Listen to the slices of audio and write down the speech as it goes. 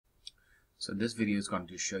So this video is going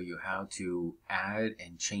to show you how to add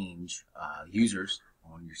and change users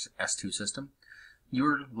on your S2 system.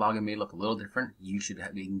 Your login may look a little different. You should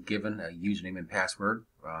have been given a username and password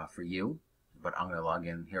for you, but I'm going to log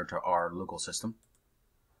in here to our local system.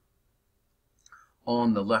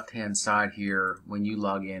 On the left hand side here, when you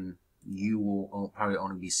log in, you will probably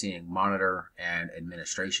only be seeing monitor and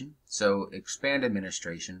administration. So expand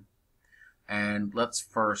administration, and let's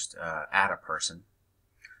first add a person.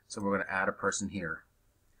 So we're going to add a person here,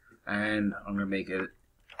 and I'm going to make it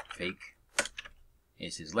fake.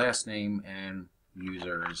 Is his last name and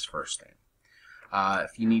user's first name.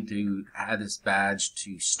 If you need to add this badge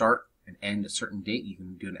to start and end a certain date, you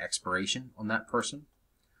can do an expiration on that person.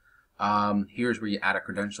 Here's where you add a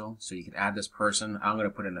credential. So you can add this person. I'm going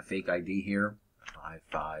to put in a fake ID here,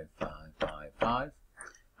 55555.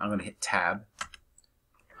 I'm going to hit tab.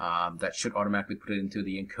 That should automatically put it into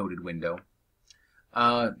the encoded window.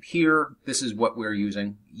 Here, this is what we're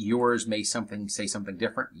using. Yours may say something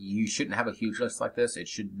different. You shouldn't have a huge list like this. It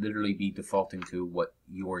should literally be defaulting to what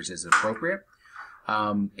yours is appropriate.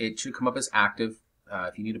 It should come up as active.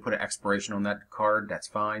 If you need to put an expiration on that card, that's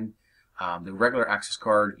fine. The regular access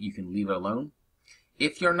card, you can leave it alone.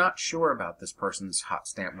 If you're not sure about this person's hot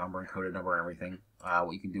stamp number, encoded number, and everything,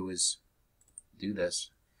 what you can do is do this.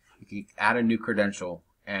 You can add a new credential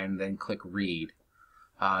and then click read.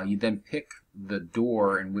 You then pick the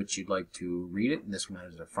door in which you'd like to read it. This one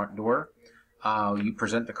is a front door. You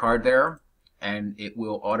present the card there, and it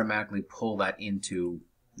will automatically pull that into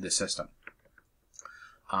the system.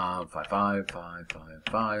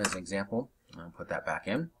 55555 as an example. I'll put that back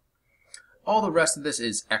in. All the rest of this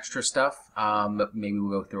is extra stuff, but maybe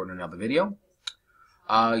we'll go through it in another video.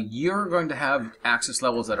 You're going to have access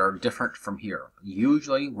levels that are different from here.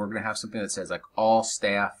 Usually, we're going to have something that says like all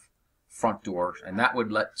staff front door, and that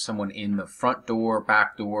would let someone in the front door,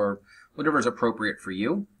 back door, whatever is appropriate for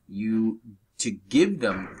you. To give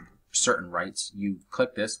them certain rights, you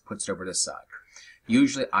click this, puts it over this side.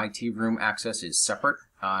 Usually IT room access is separate,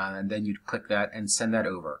 and then you'd click that and send that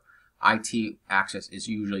over. IT access is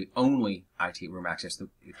usually only IT room access.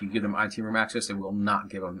 If you give them IT room access, it will not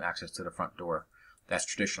give them access to the front door. That's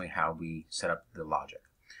traditionally how we set up the logic.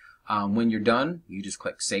 When you're done, you just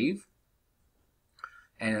click save.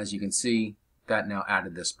 And as you can see, that now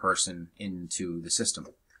added this person into the system.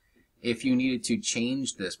 If you needed to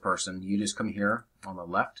change this person, you just come here on the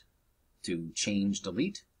left to change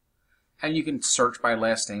delete. And you can search by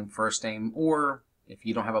last name, first name, or if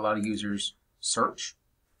you don't have a lot of users, search.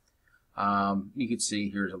 You can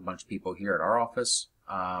see here's a bunch of people here at our office.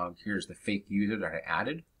 Here's the fake user that I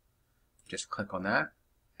added. Just click on that,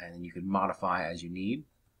 and then you can modify as you need.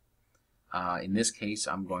 In this case,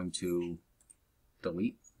 I'm going to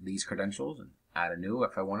delete these credentials and add a new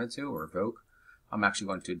if I wanted to, or revoke. I'm actually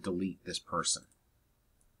going to delete this person.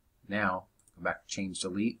 Now, go back to change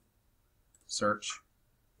delete, search,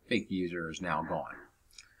 fake user is now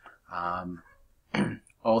gone.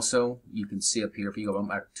 Also, you can see up here, if you go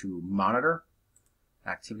back to monitor,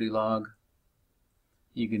 activity log,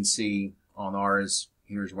 you can see on ours,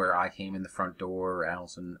 here's where I came in the front door,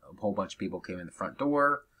 Allison, a whole bunch of people came in the front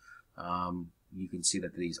door. You can see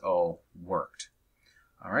that these all worked.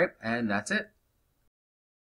 All right, and that's it.